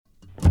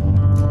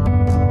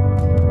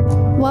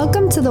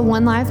Welcome to the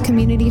One Life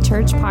Community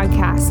Church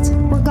podcast.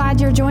 We're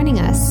glad you're joining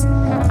us.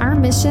 Our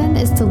mission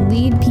is to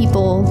lead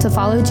people to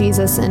follow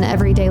Jesus in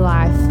everyday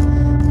life.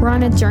 We're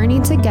on a journey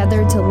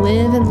together to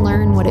live and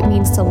learn what it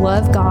means to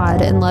love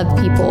God and love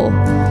people.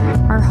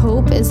 Our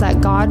hope is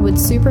that God would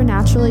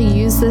supernaturally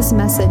use this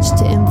message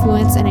to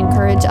influence and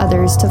encourage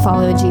others to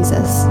follow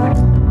Jesus.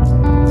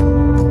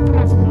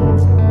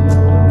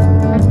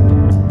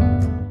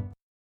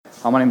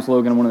 My name is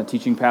Logan. I'm one of the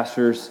teaching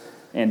pastors,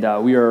 and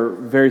we are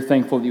very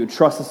thankful that you would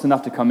trust us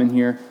enough to come in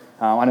here.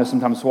 I know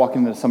sometimes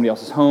walking into somebody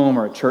else's home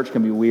or a church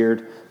can be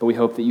weird, but we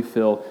hope that you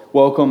feel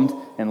welcomed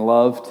and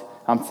loved.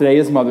 Today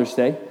is Mother's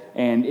Day,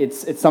 and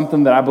it's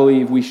something that I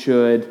believe we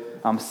should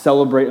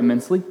celebrate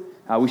immensely.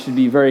 We should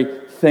be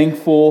very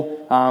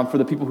thankful for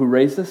the people who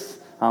raised us,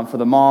 for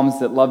the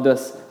moms that loved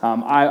us.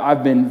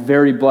 I've been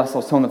very blessed. I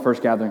was telling the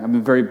first gathering, I've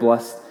been very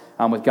blessed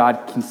with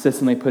God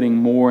consistently putting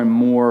more and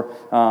more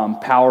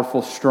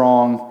powerful,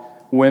 strong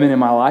women in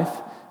my life,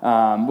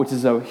 which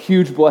is a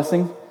huge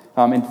blessing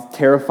and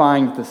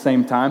terrifying at the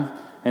same time.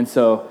 And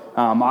so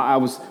I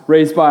was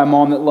raised by a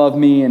mom that loved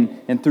me,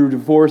 and through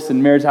divorce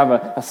and marriage, I have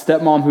a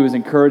stepmom who has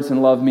encouraged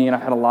and loved me, and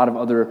I've had a lot of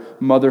other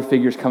mother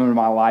figures come into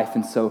my life.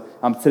 And so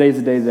today's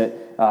a day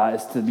that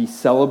is to be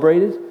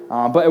celebrated.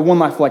 But at One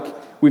Life, like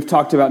we've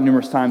talked about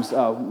numerous times,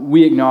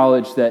 we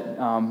acknowledge that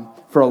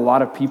for a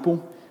lot of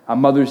people,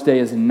 Mother's Day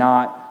is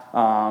not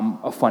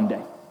a fun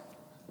day.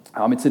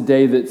 It's a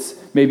day that's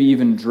maybe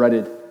even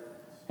dreaded.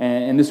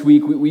 And this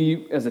week,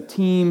 we as a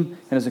team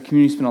and as a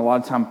community spend a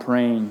lot of time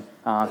praying.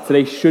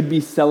 Today should be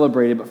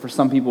celebrated, but for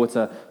some people, it's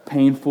a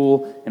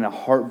painful and a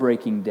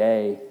heartbreaking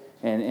day.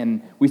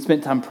 And we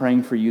spent time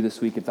praying for you this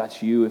week, if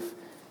that's you.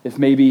 If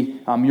maybe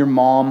your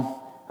mom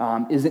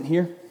isn't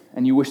here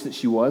and you wish that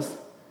she was.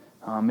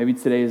 Maybe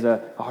today is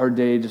a hard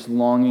day, just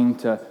longing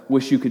to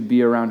wish you could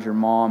be around your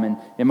mom.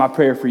 And my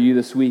prayer for you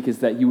this week is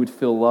that you would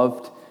feel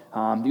loved,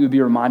 that you would be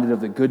reminded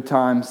of the good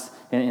times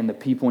and the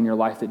people in your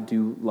life that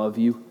do love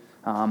you.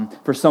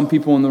 For some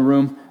people in the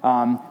room,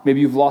 maybe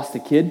you've lost a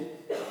kid,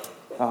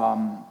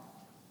 and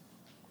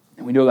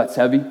we know that's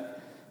heavy.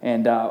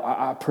 And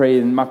I pray,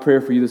 and my prayer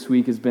for you this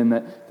week has been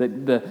that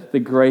the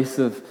grace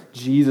of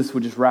Jesus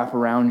would just wrap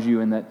around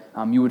you, and that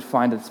you would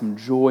find some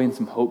joy and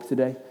some hope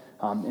today.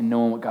 And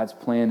knowing what God's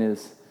plan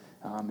is.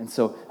 And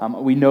so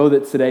we know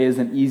that today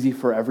isn't easy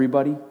for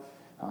everybody.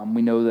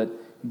 We know that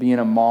being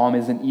a mom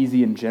isn't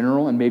easy in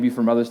general, and maybe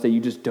for Mother's Day you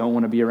just don't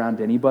want to be around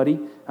anybody.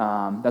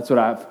 That's what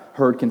I've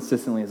heard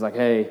consistently is like,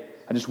 hey,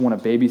 I just want a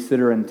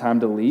babysitter and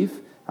time to leave.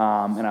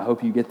 And I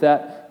hope you get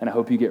that, and I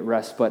hope you get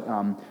rest. But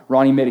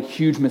Ronnie made a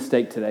huge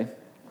mistake today.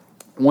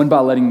 One, by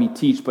letting me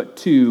teach, but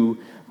two,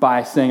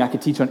 by saying I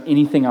could teach on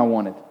anything I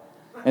wanted.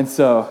 And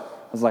so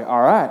I was like,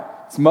 all right.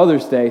 It's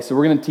Mother's Day, so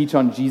we're going to teach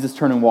on Jesus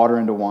turning water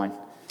into wine.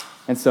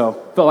 And so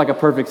felt like a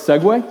perfect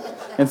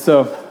segue. And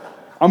so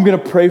I'm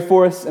going to pray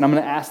for us, and I'm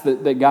going to ask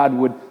that God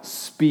would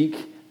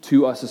speak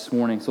to us this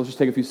morning. So let's just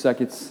take a few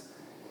seconds,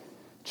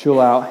 chill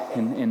out,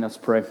 and let's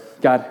pray.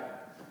 God,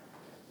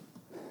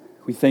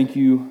 we thank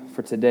you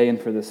for today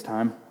and for this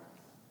time.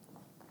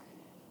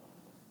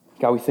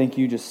 God, we thank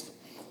you just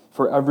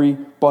for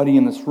everybody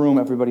in this room,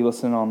 everybody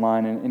listening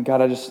online. And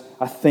God,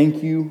 I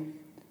thank you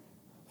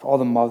for all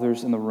the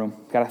mothers in the room.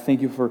 God, I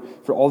thank you for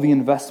all the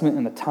investment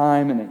and the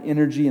time and the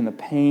energy and the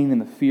pain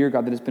and the fear,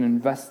 God, that has been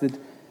invested.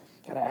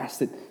 God, I ask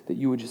that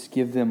you would just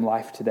give them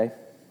life today.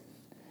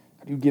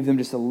 God, you give them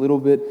just a little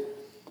bit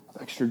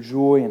of extra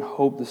joy and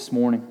hope this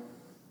morning.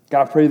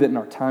 God, I pray that in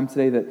our time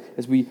today, that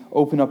as we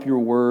open up your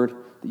word,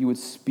 that you would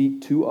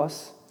speak to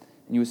us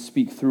and you would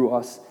speak through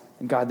us.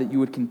 And God, that you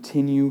would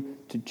continue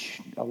to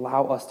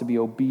allow us to be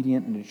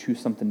obedient and to choose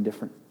something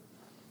different.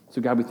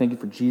 So God, we thank you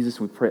for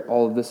Jesus. We pray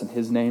all of this in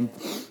his name.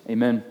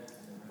 Amen.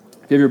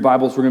 If you have your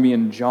Bibles, we're going to be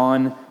in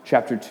John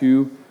chapter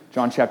 2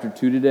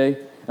 today.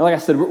 And like I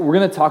said, we're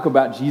going to talk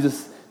about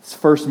Jesus'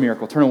 first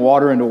miracle, turning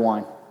water into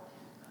wine.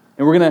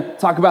 And we're going to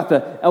talk about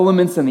the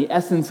elements and the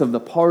essence of the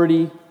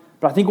party.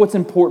 But I think what's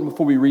important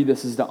before we read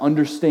this is to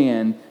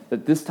understand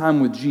that this time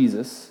with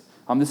Jesus,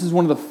 this is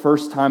one of the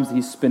first times that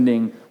he's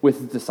spending with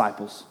his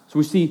disciples. So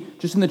we see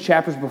just in the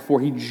chapters before,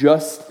 he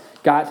just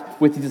got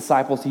with the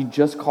disciples, he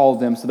just called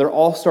them, so they're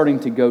all starting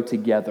to go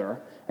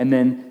together, and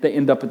then they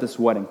end up at this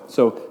wedding.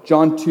 So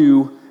John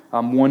 2,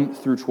 1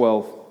 through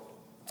 12.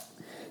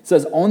 It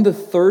says, on the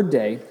third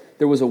day,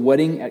 there was a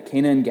wedding at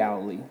Cana in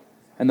Galilee,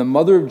 and the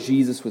mother of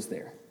Jesus was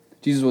there.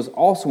 Jesus was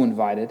also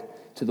invited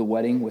to the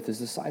wedding with his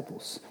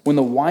disciples. When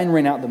the wine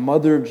ran out, the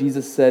mother of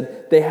Jesus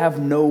said, they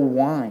have no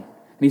wine. And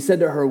he said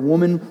to her,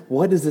 woman,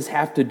 what does this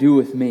have to do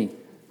with me?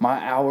 My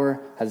hour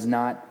has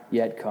not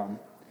yet come.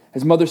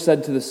 His mother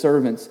said to the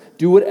servants,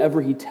 do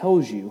whatever he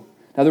tells you.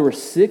 Now there were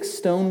 6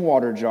 stone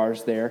water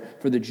jars there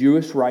for the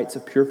Jewish rites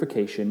of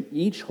purification,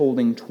 each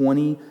holding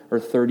 20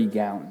 or 30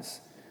 gallons.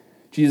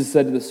 Jesus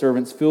said to the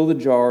servants, fill the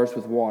jars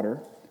with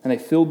water, and they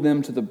filled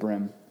them to the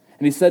brim.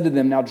 And he said to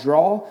them, now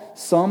draw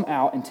some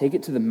out and take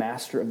it to the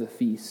master of the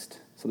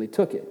feast. So they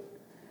took it.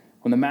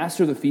 When the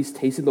master of the feast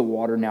tasted the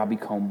water now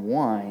become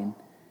wine,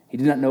 He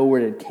did not know where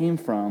it came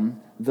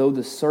from, though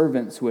the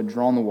servants who had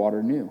drawn the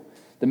water knew.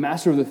 The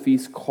master of the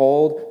feast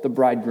called the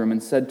bridegroom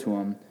and said to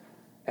him,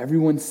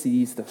 Everyone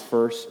serves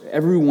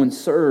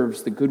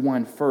the good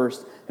wine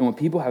first, and when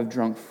people have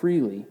drunk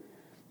freely,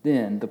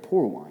 then the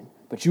poor wine.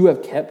 But you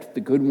have kept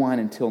the good wine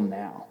until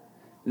now.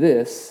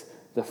 This,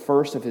 the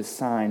first of his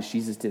signs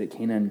Jesus did at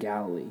Cana in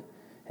Galilee,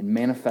 and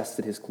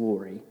manifested his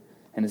glory,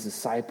 and his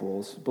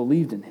disciples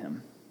believed in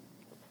him.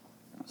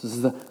 So this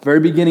is the very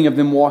beginning of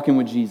them walking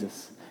with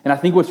Jesus. And I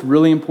think what's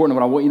really important,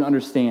 what I want you to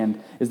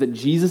understand, is that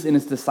Jesus and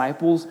his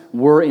disciples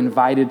were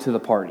invited to the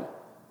party.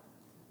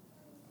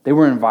 They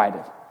were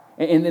invited.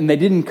 And they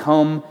didn't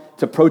come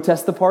to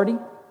protest the party.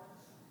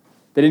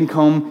 They didn't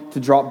come to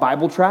drop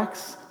Bible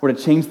tracts or to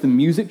change the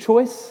music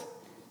choice.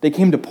 They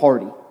came to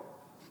party.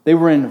 They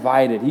were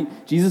invited.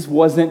 Jesus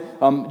wasn't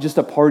just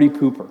a party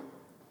pooper.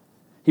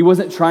 He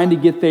wasn't trying to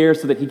get there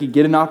so that he could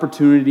get an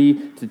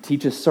opportunity to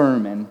teach a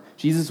sermon.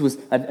 Jesus was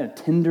a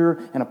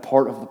attender and a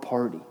part of the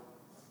party.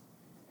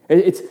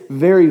 It's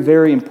very,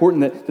 very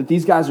important that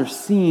these guys are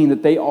seeing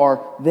that they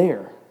are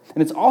there.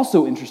 And it's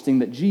also interesting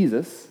that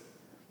Jesus,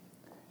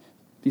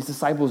 these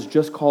disciples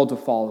just called to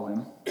follow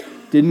him,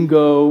 didn't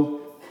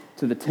go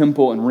to the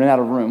temple and rent out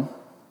a room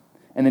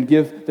and then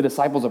give the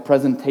disciples a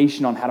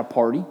presentation on how to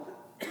party.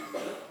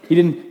 He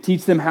didn't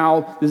teach them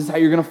this is how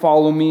you're going to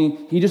follow me.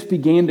 He just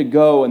began to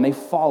go, and they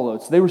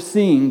followed. So they were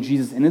seeing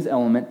Jesus in his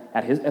element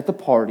at the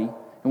party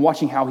and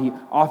watching how he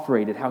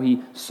operated, how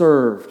he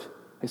served.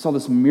 They saw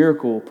this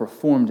miracle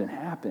performed and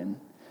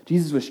happen.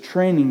 Jesus was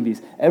training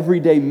these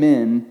everyday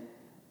men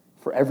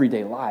for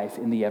everyday life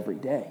in the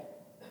everyday.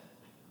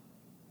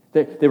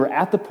 They were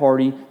at the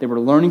party. They were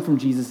learning from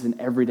Jesus in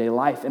everyday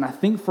life. And I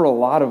think for a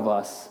lot of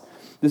us,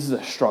 this is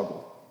a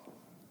struggle.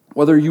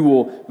 Whether you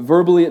will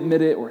verbally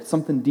admit it or it's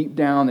something deep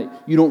down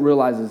that you don't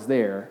realize is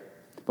there.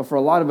 But for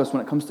a lot of us,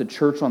 when it comes to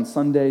church on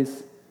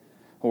Sundays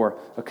or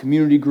a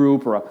community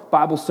group or a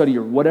Bible study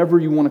or whatever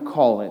you want to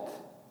call it,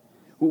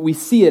 we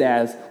see it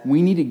as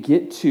we need to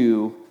get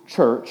to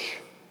church,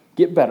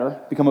 get better,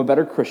 become a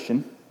better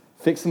Christian,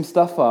 fix some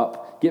stuff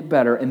up, get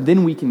better, and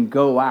then we can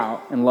go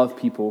out and love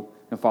people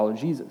and follow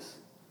Jesus.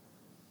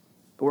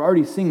 But we're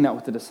already seeing that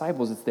with the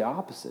disciples. It's the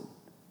opposite.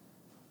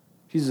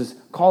 Jesus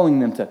is calling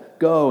them to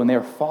go, and they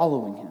are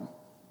following him.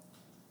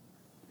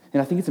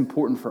 And I think it's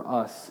important for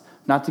us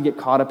not to get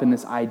caught up in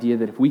this idea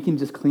that if we can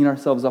just clean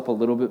ourselves up a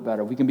little bit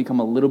better, we can become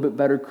a little bit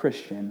better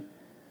Christian,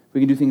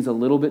 we can do things a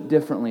little bit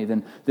differently,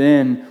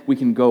 then we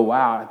can go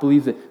out. I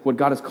believe that what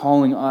God is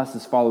calling us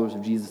as followers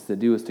of Jesus to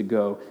do is to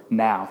go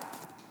now,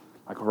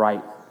 like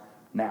right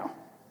now.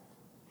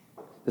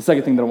 The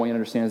second thing that I want you to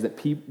understand is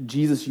that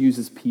Jesus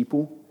uses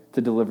people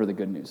to deliver the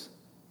good news.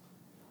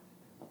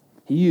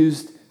 He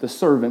used the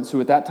servants who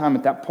at that time,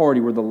 at that party,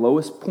 were the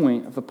lowest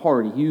point of the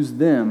party. He used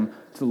them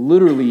to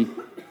literally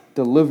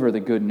deliver the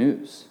good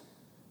news.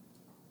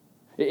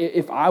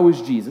 If I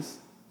was Jesus,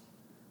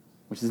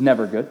 which is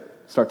never good,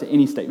 start to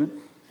any statement,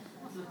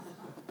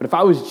 but if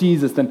I was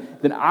Jesus,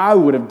 then I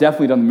would have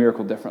definitely done the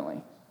miracle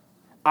differently.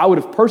 I would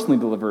have personally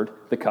delivered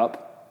the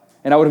cup,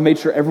 and I would have made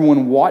sure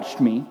everyone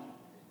watched me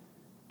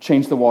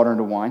change the water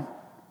into wine.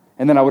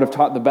 And then I would have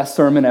taught the best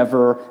sermon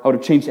ever. I would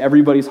have changed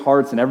everybody's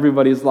hearts and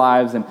everybody's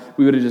lives, and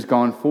we would have just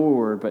gone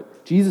forward.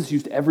 But Jesus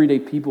used everyday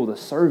people, the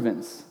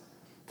servants,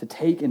 to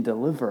take and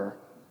deliver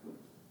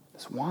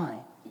this wine.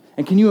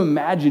 And can you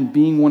imagine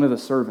being one of the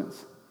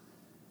servants?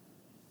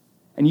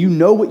 And you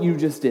know what you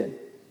just did.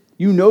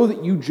 You know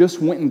that you just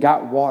went and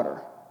got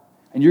water.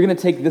 And you're going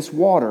to take this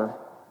water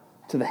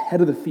to the head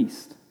of the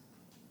feast.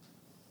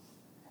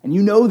 And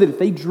you know that if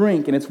they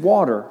drink and it's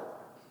water,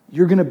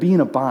 you're going to be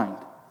in a bind.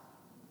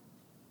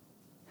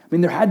 I mean,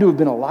 there had to have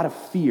been a lot of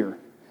fear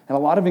and a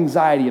lot of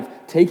anxiety of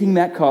taking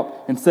that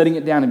cup and setting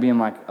it down and being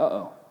like,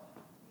 uh-oh.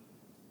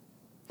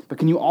 But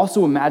can you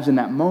also imagine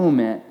that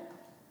moment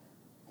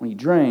when he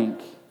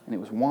drank and it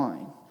was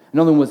wine?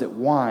 Not only was it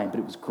wine, but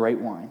it was great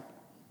wine.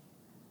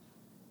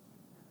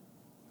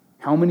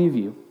 How many of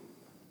you,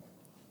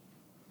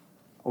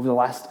 over the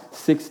last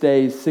 6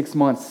 days, 6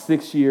 months,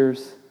 6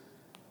 years,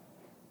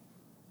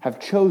 have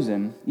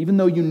chosen, even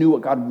though you knew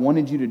what God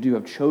wanted you to do,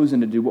 have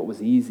chosen to do what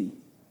was easy?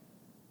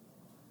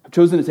 Have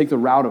chosen to take the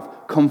route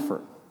of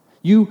comfort.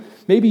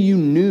 Maybe you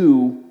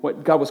knew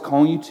what God was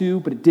calling you to,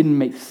 but it didn't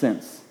make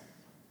sense.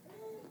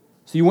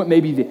 So you went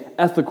maybe the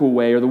ethical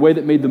way or the way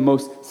that made the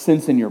most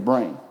sense in your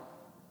brain.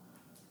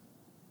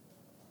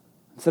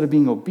 Instead of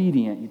being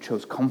obedient, you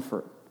chose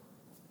comfort.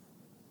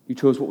 You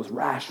chose what was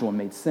rational and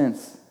made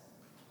sense.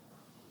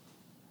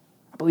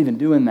 I believe in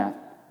doing that.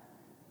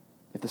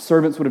 If the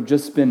servants would have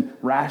just been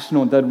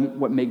rational and done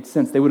what made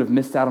sense, they would have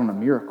missed out on a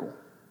miracle.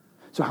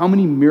 So how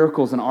many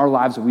miracles in our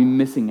lives are we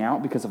missing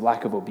out because of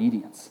lack of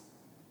obedience?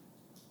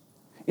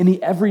 In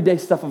the everyday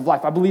stuff of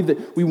life, I believe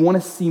that we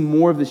want to see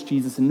more of this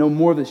Jesus and know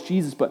more of this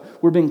Jesus,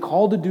 but we're being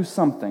called to do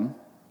something,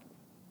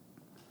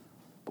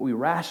 but we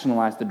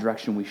rationalize the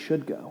direction we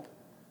should go.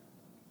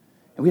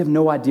 And we have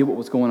no idea what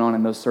was going on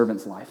in those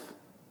servants' life.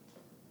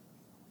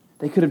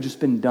 They could have just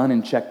been done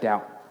and checked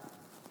out.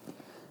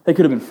 They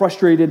could have been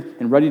frustrated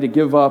and ready to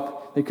give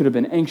up. They could have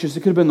been anxious.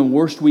 It could have been the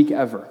worst week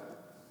ever.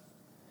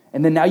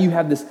 And then now you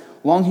have this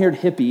long-haired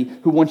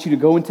hippie who wants you to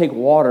go and take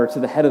water to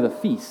the head of the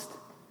feast.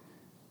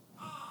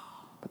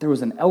 But there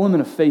was an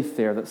element of faith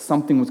there that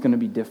something was going to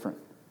be different.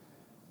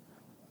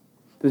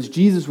 Because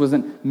Jesus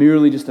wasn't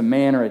merely just a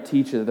man or a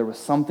teacher. There was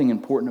something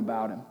important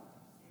about him.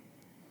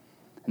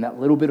 And that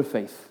little bit of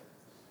faith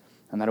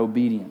and that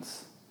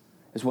obedience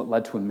is what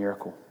led to a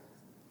miracle.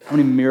 How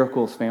many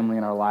miracles, family,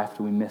 in our life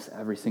do we miss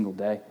every single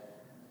day?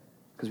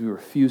 Because we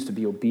refuse to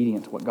be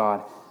obedient to what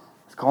God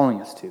is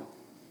calling us to.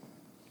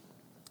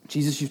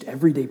 Jesus used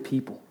everyday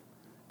people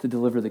to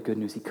deliver the good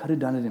news. He could have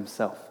done it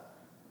himself.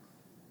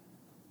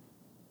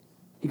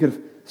 He could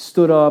have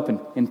stood up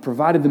and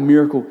provided the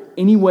miracle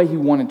any way he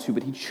wanted to,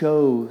 but he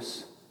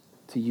chose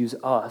to use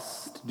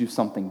us to do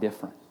something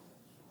different.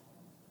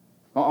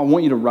 I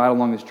want you to ride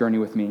along this journey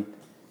with me,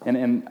 and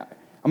I'm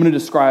going to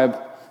describe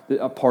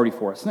a party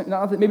for us.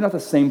 Maybe not the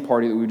same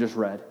party that we just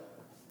read,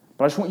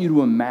 but I just want you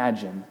to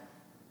imagine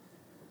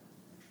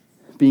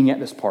being at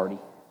this party,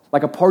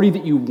 like a party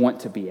that you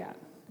want to be at.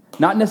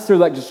 Not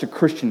necessarily like just a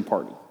Christian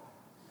party.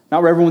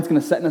 Not where everyone's going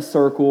to sit in a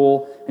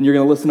circle and you're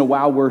going to listen to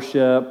wow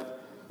worship,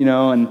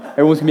 and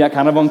everyone's going to be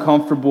kind of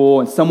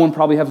uncomfortable, and someone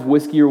probably has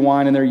whiskey or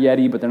wine in their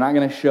Yeti, but they're not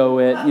going to show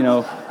it,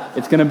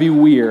 It's going to be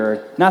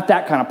weird. Not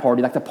that kind of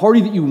party, like the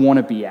party that you want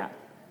to be at.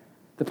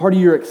 The party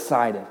you're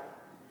excited.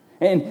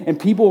 And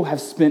people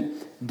have spent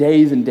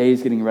days and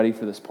days getting ready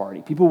for this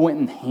party. People went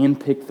and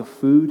handpicked the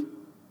food,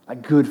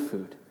 like good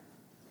food.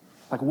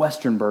 Like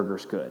Western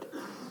Burger's good.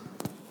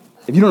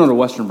 If you don't know what a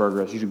Western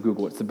Burger is, you should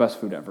Google it. It's the best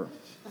food ever.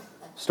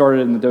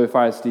 Started in the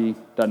WFISD,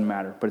 doesn't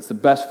matter, but it's the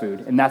best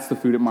food, and that's the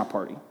food at my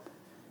party.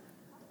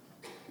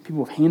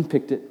 People have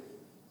handpicked it.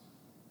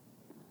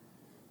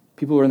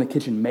 People are in the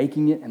kitchen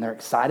making it, and they're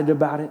excited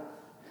about it.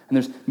 And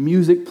there's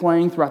music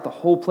playing throughout the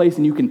whole place,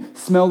 and you can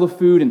smell the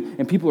food,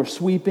 and people are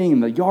sweeping,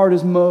 and the yard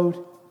is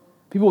mowed.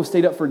 People have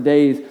stayed up for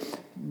days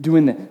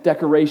doing the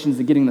decorations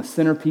and getting the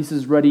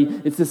centerpieces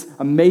ready. It's this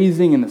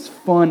amazing and this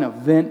fun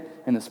event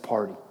and this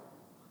party.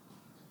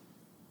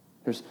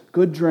 There's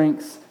good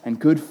drinks and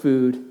good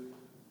food,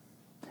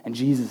 and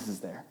Jesus is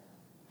there.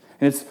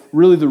 And it's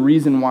really the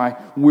reason why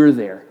we're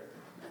there.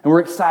 And we're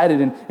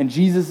excited, and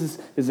Jesus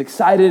is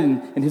excited,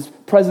 and his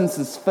presence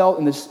is felt,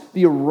 and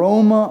the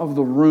aroma of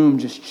the room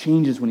just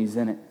changes when he's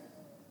in it.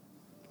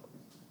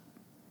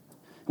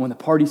 And when the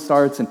party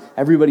starts and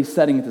everybody's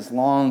sitting at this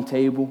long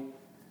table,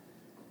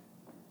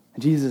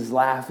 and Jesus is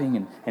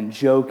laughing and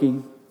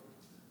joking,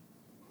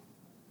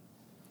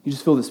 you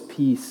just feel this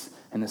peace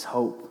and this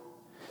hope.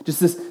 Just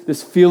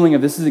this feeling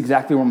of this is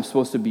exactly where I'm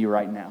supposed to be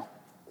right now.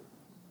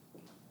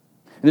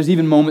 And there's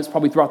even moments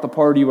probably throughout the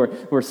party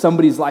where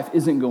somebody's life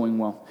isn't going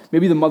well.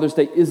 Maybe the Mother's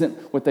Day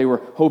isn't what they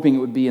were hoping it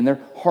would be, and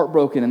they're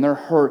heartbroken and they're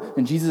hurt,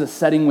 and Jesus is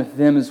sitting with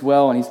them as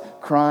well, and he's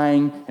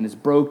crying and he's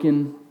broken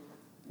and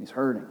he's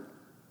hurting.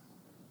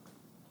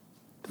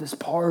 But this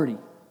party,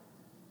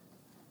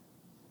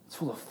 it's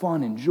full of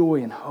fun and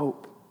joy and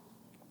hope.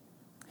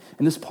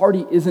 And this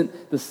party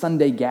isn't the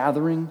Sunday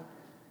gathering.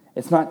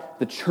 It's not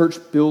the church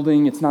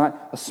building. It's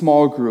not a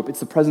small group.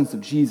 It's the presence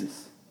of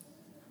Jesus.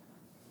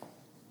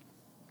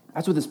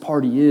 That's what this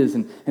party is.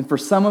 And for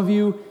some of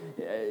you,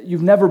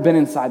 you've never been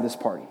inside this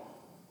party.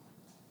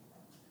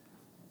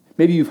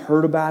 Maybe you've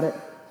heard about it.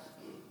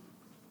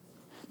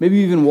 Maybe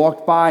you even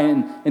walked by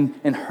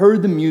and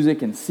heard the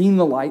music and seen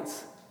the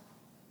lights.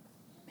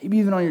 Maybe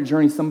even on your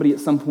journey, somebody at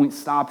some point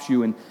stopped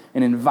you and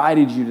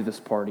invited you to this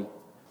party.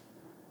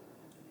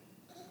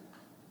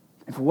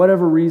 And for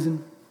whatever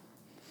reason,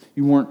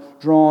 you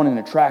weren't drawn and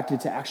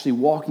attracted to actually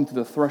walking to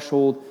the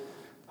threshold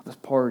of this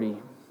party.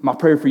 My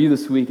prayer for you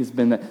this week has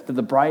been that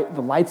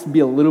the lights would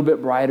be a little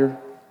bit brighter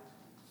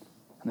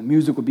and the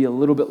music would be a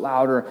little bit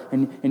louder,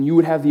 and you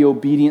would have the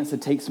obedience to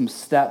take some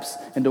steps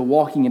into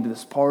walking into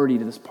this party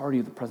of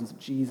the presence of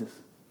Jesus.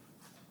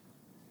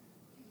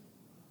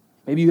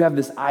 Maybe you have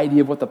this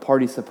idea of what the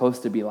party's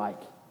supposed to be like.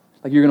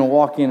 Like you're going to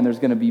walk in and there's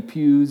going to be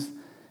pews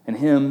and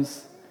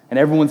hymns and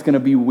everyone's going to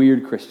be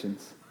weird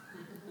Christians.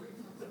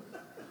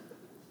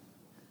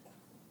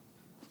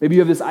 Maybe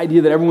you have this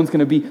idea that everyone's going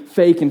to be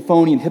fake and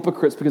phony and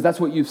hypocrites because that's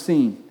what you've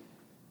seen.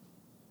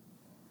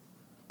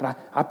 But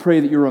I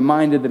pray that you're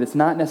reminded that it's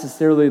not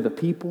necessarily the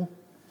people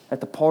at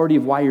the party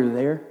of why you're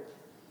there.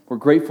 We're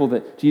grateful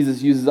that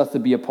Jesus uses us to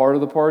be a part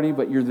of the party,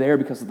 but you're there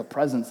because of the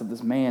presence of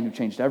this man who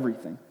changed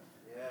everything.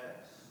 Yes.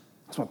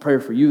 That's my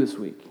prayer for you this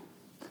week.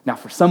 Now,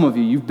 for some of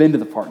you, you've been to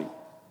the party.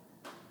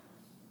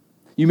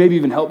 You maybe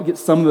even help get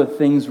some of the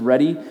things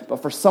ready, but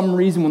for some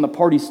reason when the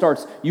party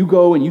starts, you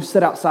go and you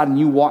sit outside and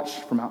you watch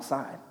from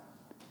outside.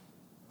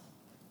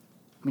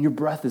 I mean, your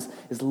breath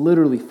is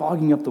literally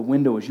fogging up the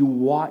window as you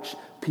watch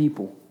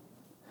people.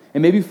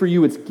 And maybe for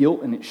you it's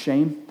guilt and it's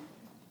shame.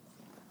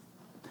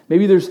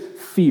 Maybe there's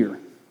fear.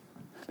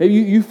 Maybe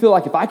you feel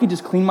like if I could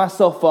just clean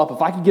myself up,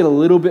 if I could get a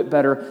little bit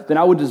better, then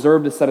I would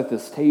deserve to sit at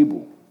this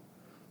table.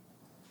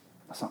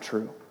 That's not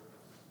true.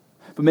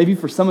 But maybe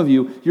for some of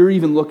you, you're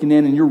even looking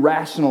in and you're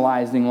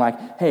rationalizing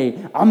like,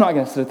 hey, I'm not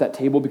going to sit at that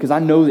table because I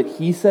know that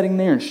he's sitting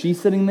there and she's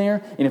sitting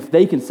there, and if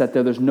they can sit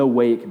there, there's no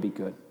way it can be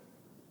good.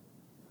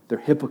 They're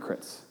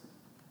hypocrites.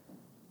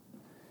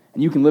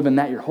 And you can live in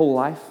that your whole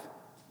life.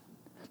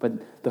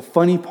 But the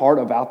funny part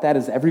about that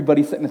is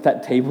everybody sitting at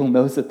that table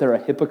knows that they're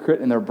a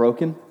hypocrite and they're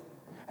broken.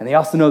 And they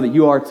also know that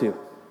you are too.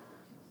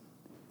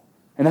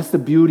 And that's the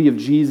beauty of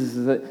Jesus,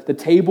 is that the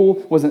table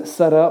wasn't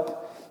set up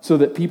so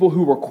that people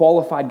who were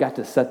qualified got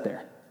to sit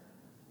there.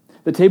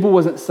 The table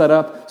wasn't set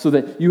up so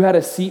that you had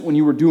a seat when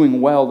you were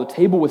doing well. The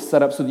table was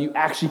set up so that you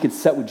actually could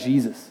sit with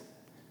Jesus.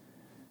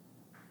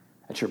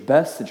 At your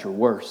best, at your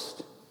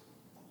worst.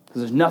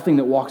 Because there's nothing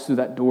that walks through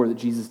that door that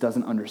Jesus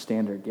doesn't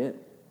understand or get.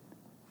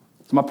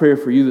 So my prayer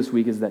for you this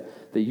week is that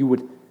you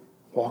would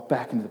walk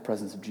back into the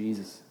presence of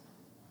Jesus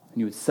and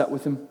you would sit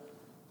with him.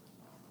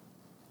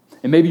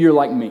 And maybe you're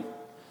like me.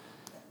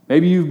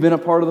 Maybe you've been a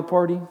part of the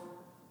party.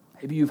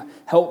 Maybe you've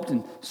helped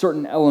in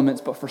certain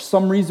elements, but for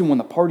some reason when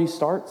the party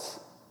starts,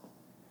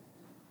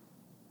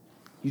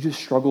 you just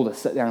struggle to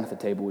sit down at the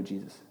table with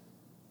Jesus.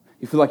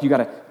 You feel like you got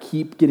to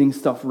keep getting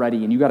stuff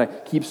ready, and you got to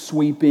keep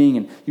sweeping,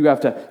 and you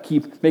have to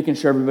keep making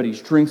sure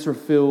everybody's drinks are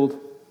filled.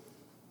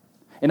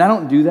 And I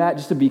don't do that,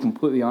 just to be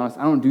completely honest,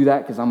 I don't do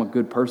that because I'm a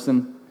good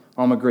person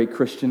or I'm a great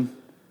Christian.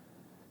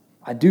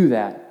 I do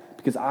that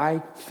because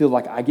I feel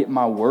like I get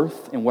my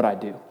worth in what I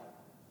do.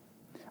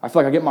 I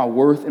feel like I get my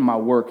worth in my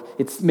work.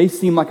 It may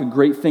seem like a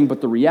great thing,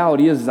 but the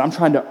reality is I'm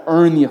trying to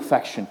earn the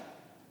affection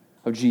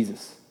of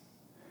Jesus.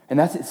 And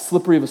that's as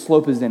slippery of a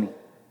slope as any.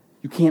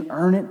 You can't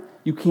earn it.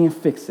 You can't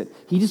fix it.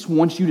 He just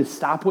wants you to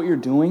stop what you're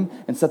doing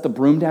and set the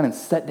broom down and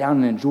sit down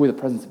and enjoy the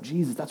presence of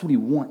Jesus. That's what he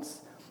wants.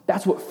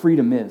 That's what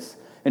freedom is.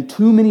 And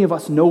too many of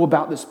us know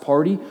about this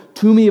party.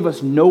 Too many of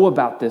us know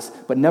about this,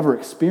 but never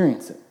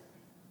experience it.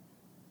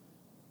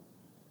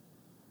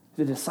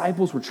 The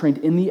disciples were trained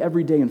in the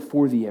everyday and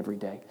for the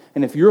everyday.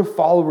 And if you're a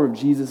follower of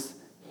Jesus,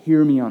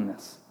 hear me on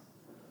this.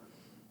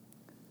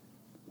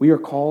 We are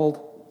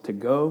called to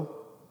go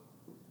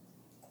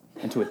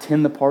and to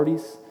attend the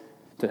parties,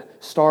 to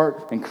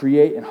start and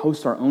create and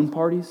host our own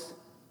parties.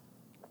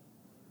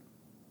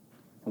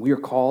 And we are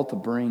called to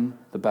bring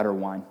the better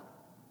wine.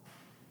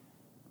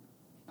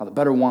 Now, the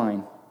better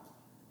wine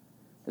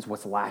is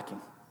what's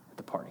lacking at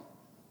the party.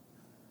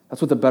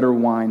 That's what the better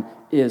wine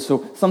is.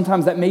 So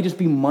sometimes that may just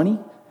be money.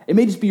 It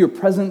may just be your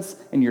presence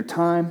and your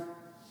time.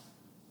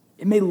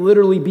 It may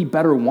literally be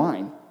better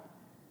wine.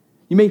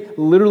 You may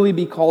literally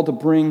be called to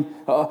bring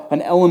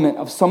an element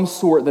of some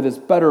sort that is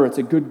better. It's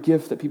a good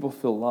gift that people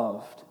feel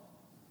loved.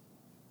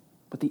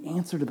 But the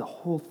answer to the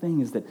whole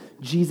thing is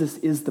that Jesus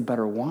is the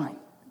better wine.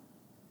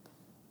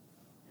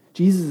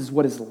 Jesus is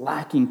what is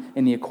lacking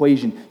in the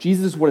equation.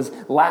 Jesus is what is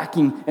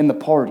lacking in the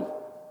party.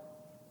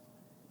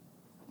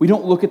 We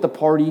don't look at the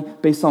party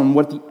based on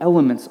what the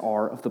elements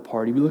are of the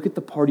party. We look at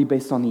the party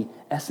based on the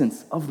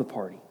essence of the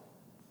party.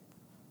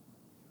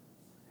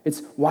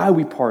 It's why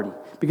we party,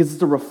 because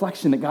it's a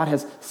reflection that God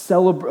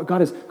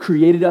has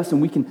created us,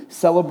 and we can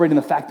celebrate in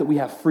the fact that we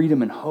have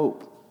freedom and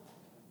hope.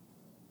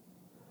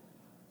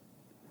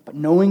 But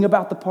knowing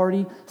about the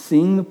party,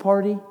 seeing the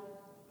party,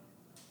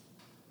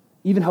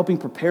 even helping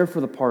prepare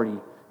for the party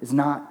is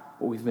not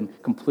what we've been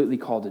completely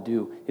called to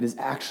do. It is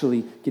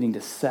actually getting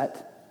to sit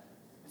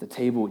at the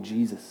table with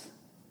Jesus.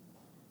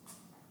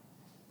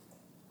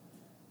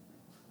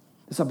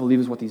 This, I believe,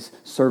 is what these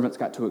servants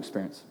got to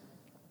experience.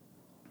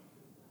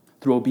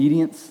 Through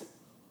obedience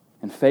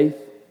and faith,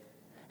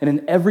 and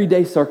in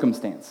everyday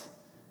circumstance,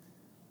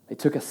 they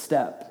took a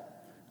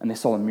step and they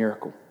saw a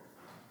miracle.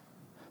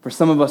 For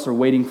some of us are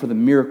waiting for the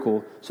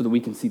miracle so that we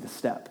can see the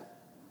step.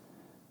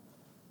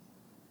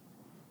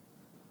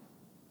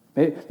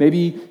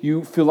 Maybe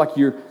you feel like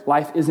your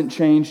life isn't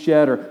changed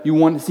yet, or you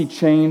want to see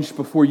change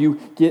before you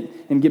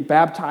get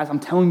baptized. I'm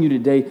telling you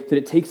today that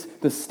it takes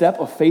the step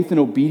of faith and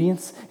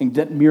obedience, and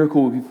that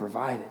miracle will be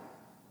provided.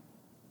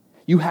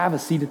 You have a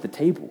seat at the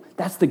table.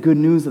 That's the good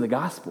news of the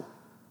gospel.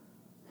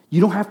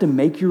 You don't have to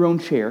make your own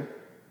chair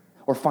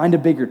or find a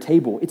bigger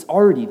table. It's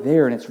already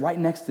there, and it's right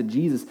next to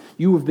Jesus.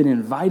 You have been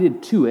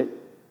invited to it,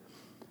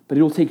 but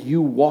it'll take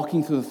you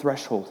walking through the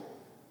threshold,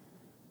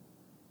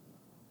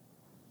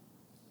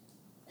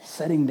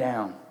 sitting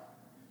down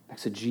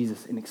next to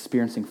Jesus and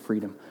experiencing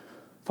freedom.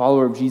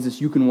 Follower of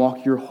Jesus, you can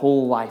walk your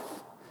whole life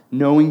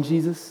knowing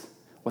Jesus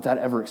without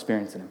ever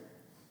experiencing him.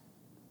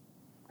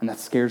 And that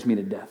scares me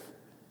to death.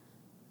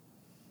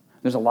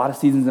 There's a lot of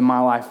seasons in my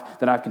life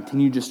that I've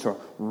continued just to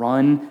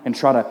run and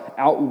try to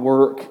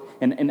outwork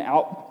and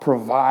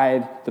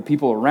out-provide the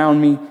people around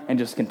me and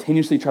just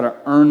continuously try to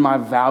earn my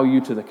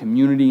value to the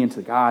community and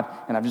to God.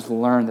 And I've just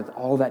learned that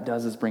all that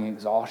does is bring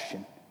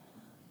exhaustion.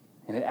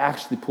 And it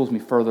actually pulls me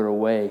further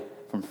away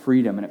from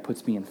freedom, and it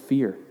puts me in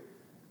fear.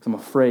 Because I'm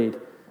afraid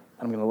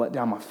I'm going to let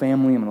down my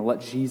family. I'm going to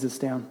let Jesus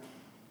down.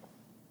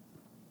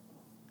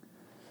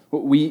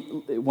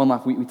 One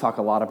Life, we talk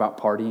a lot about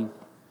partying.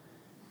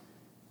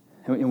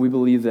 And we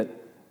believe that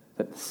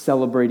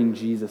celebrating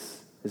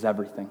Jesus is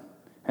everything.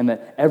 And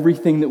that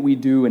everything that we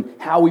do and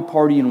how we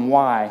party and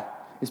why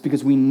is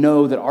because we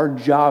know that our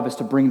job is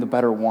to bring the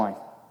better wine,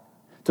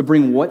 to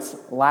bring what's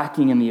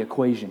lacking in the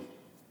equation.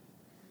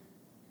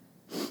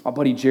 My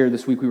buddy Jared,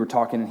 this week we were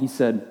talking, and he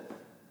said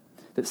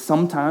that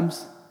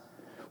sometimes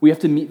we have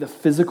to meet the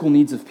physical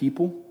needs of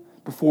people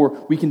before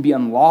we can be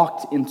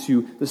unlocked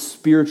into the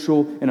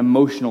spiritual and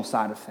emotional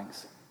side of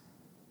things.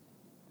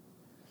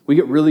 We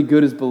get really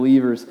good as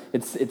believers.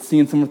 It's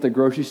seeing someone at the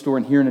grocery store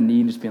and hearing a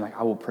need and just being like,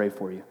 I will pray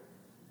for you.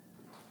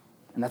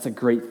 And that's a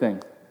great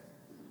thing.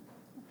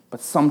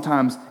 But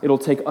sometimes it'll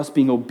take us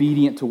being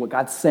obedient to what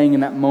God's saying in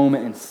that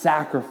moment and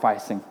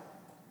sacrificing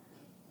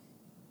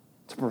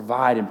to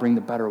provide and bring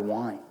the better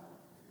wine,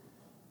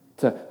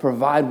 to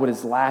provide what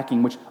is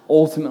lacking, which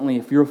ultimately,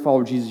 if you're a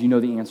follower of Jesus, you know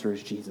the answer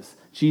is Jesus.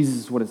 Jesus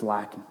is what is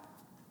lacking.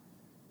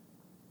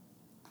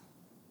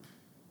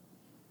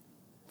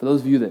 For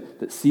those of you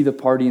that see the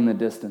party in the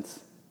distance,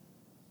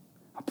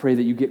 I pray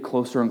that you get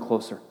closer and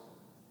closer.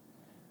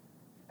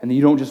 And that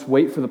you don't just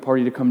wait for the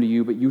party to come to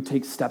you, but you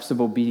take steps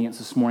of obedience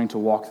this morning to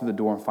walk through the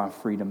door and find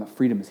freedom. That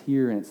freedom is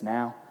here and it's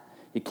now.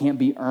 It can't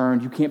be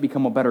earned. You can't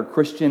become a better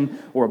Christian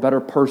or a better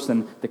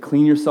person to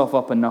clean yourself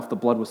up enough. The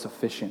blood was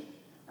sufficient.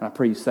 And I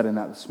pray you said in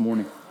that this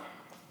morning.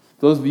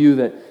 Those of you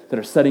that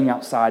are sitting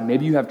outside,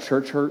 maybe you have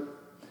church hurt.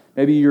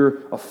 Maybe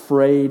you're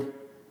afraid.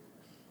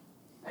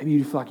 Maybe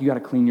you feel like you got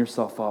to clean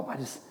yourself up.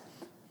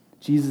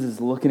 Jesus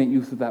is looking at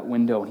you through that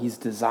window and he's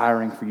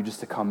desiring for you just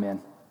to come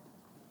in.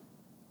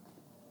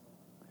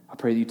 I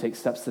pray that you take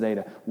steps today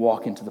to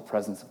walk into the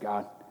presence of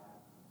God.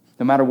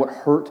 No matter what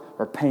hurt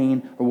or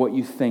pain or what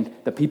you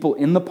think, the people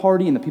in the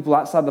party and the people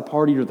outside the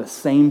party are the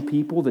same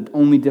people. The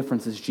only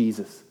difference is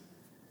Jesus.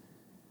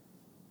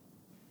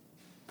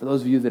 For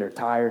those of you that are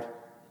tired,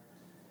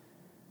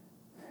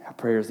 our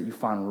prayer is that you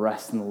find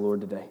rest in the Lord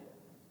today.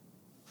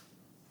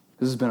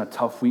 This has been a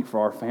tough week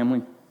for our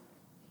family.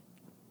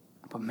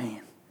 But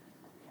man,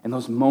 in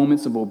those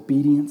moments of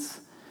obedience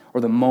are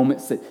the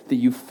moments that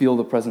you feel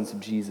the presence of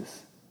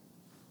Jesus.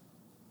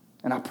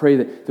 And I pray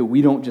that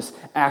we don't just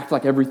act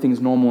like everything's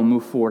normal and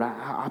move forward.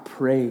 I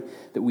pray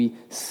that we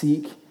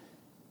seek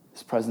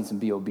his presence and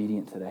be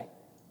obedient today.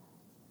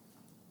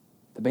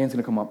 The band's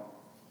going to come up.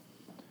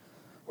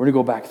 We're going to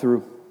go back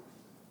through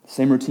the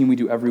same routine we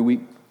do every week.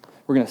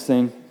 We're going to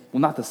sing.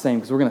 Well, not the same,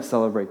 because we're going to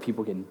celebrate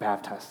people getting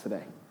baptized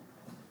today.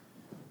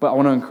 But I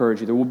want to encourage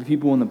you. There will be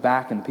people in the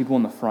back and people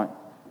in the front.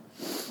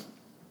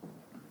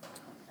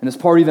 And this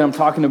party that I'm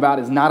talking about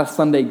is not a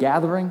Sunday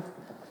gathering.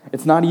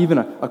 It's not even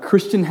a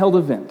Christian-held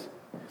event.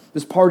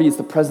 This party is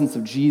the presence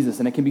of Jesus,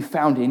 and it can be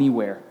found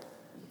anywhere.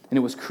 And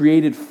it was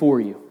created for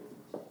you.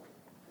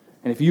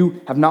 And if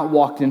you have not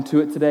walked into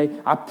it today,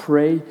 I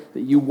pray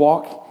that you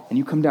walk and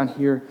you come down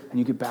here and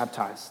you get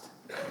baptized.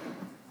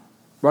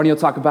 Ronnie will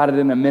talk about it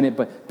in a minute,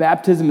 but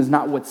baptism is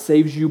not what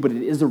saves you, but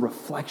it is a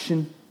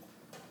reflection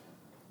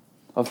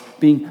of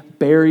being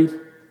buried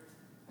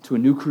to a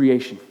new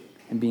creation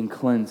and being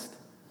cleansed.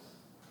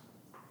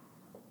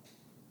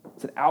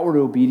 It's an outward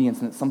obedience,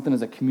 and it's something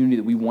as a community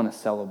that we want to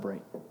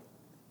celebrate.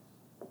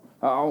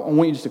 I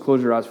want you just to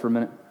close your eyes for a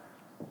minute.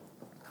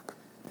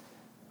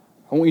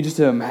 I want you just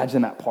to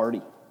imagine that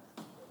party.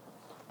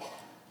 I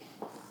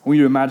want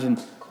you to imagine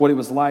what it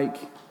was like,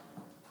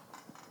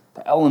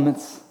 the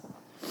elements.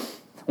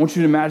 I want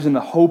you to imagine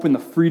the hope and the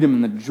freedom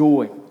and the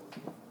joy.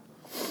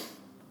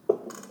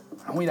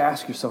 I want you to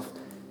ask yourself,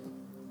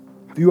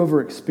 have you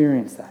ever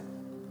experienced that?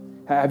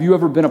 Have you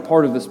ever been a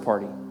part of this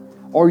party?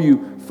 Are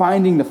you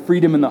finding the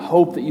freedom and the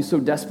hope that you so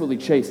desperately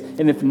chase?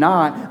 And if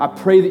not, I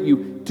pray that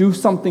you do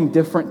something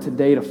different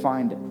today to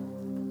find it.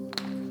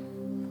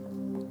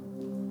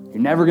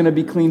 You're never going to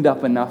be cleaned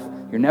up enough.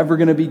 You're never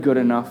going to be good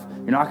enough.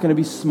 You're not going to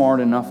be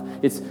smart enough.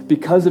 It's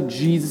because of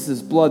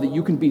Jesus' blood that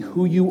you can be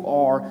who you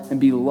are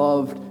and be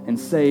loved and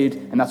saved.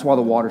 And that's why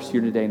the water's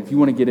here today. And if you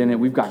want to get in it,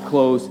 we've got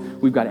clothes.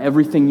 We've got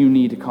everything you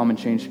need to come and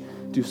change,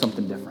 do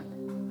something different.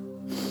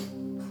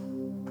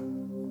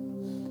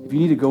 If you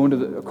need to go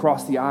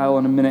across the aisle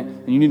in a minute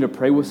and you need to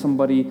pray with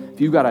somebody,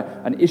 if you've got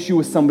an issue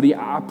with somebody,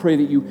 I pray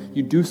that you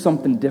do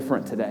something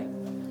different today.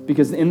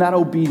 Because in that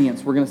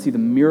obedience, we're going to see the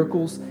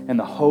miracles and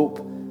the hope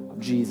of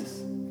Jesus.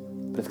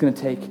 But it's going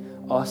to take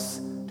us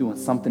doing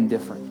something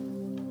different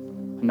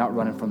and not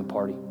running from the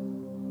party.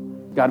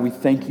 God, we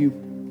thank you.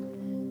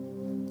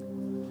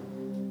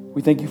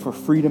 We thank you for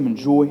freedom and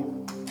joy.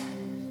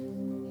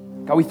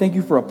 God, we thank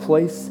you for a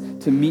place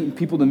to meet and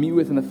people to meet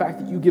with, and the fact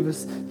that you give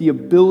us the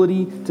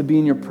ability to be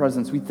in your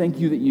presence. We thank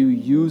you that you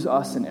use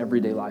us in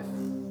everyday life.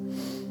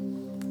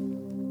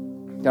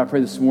 God, I pray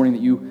this morning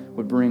that you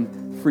would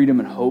bring freedom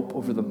and hope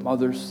over the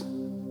mothers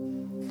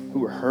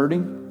who are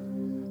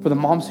hurting, for the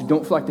moms who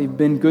don't feel like they've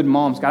been good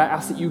moms. God, I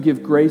ask that you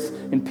give grace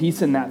and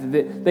peace in that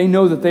they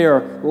know that they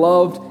are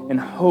loved and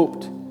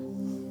hoped.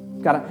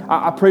 God,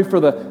 I pray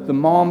for the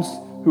moms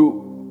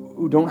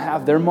who don't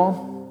have their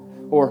mom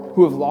or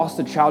who have lost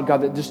a child, God,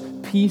 that just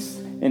peace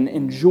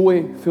and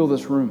joy fill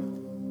this room.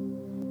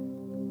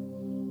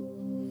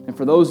 And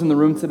for those in the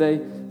room today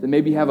that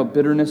maybe have a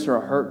bitterness or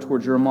a hurt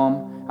towards your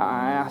mom,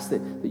 I ask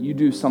that you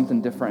do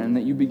something different and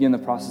that you begin the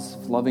process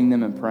of loving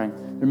them and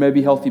praying. There may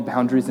be healthy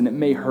boundaries and it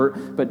may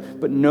hurt,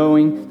 but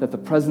knowing that the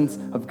presence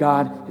of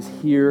God is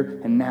here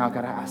and now,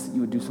 God, I ask that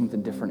you would do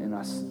something different in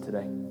us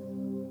today.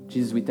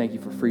 Jesus, we thank you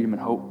for freedom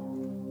and hope.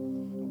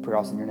 We pray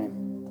also in your name.